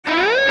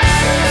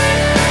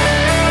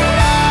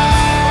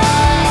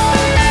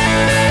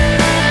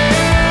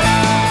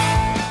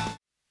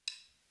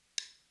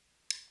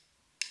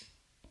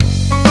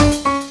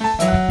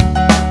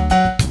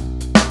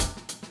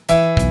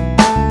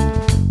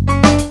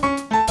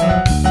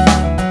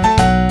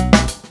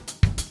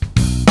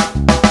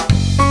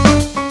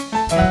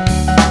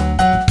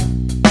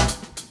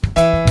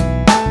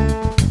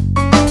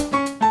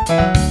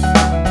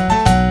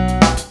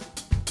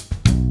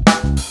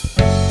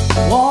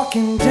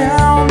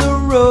down the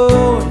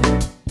road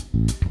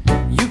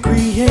you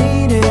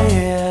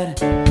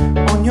created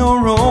on your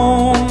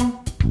own.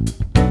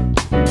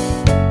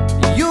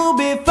 You'll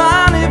be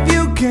fine if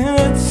you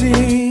could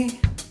see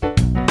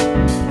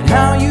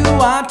how you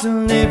ought to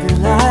live your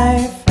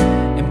life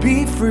and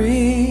be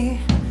free.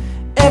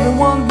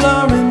 Everyone's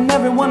blurring,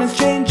 everyone is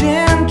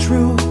changing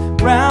truth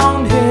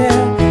round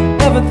here.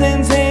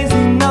 Everything's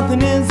hazy,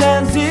 nothing is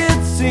as it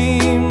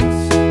seems.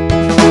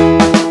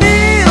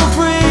 Feel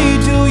free,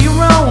 do your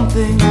own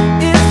thing,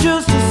 it's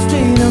just a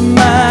state of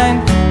mind.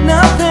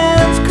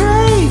 Nothing's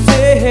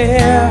crazy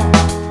here.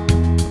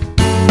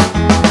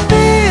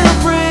 Feel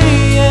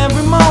free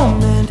every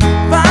moment,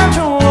 find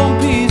your own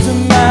peace of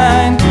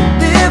mind.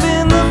 Live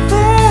in the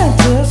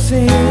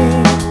fantasy.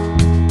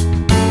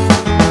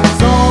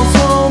 It's all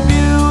so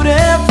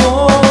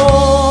beautiful,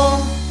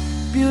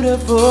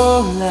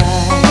 beautiful life.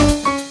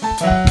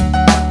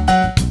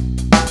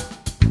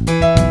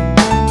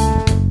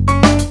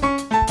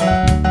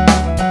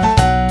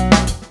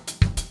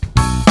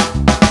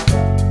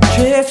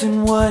 Chasing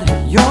what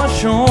you're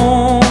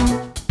shown,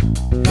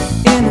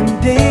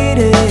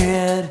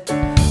 inundated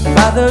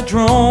by the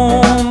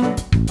drone.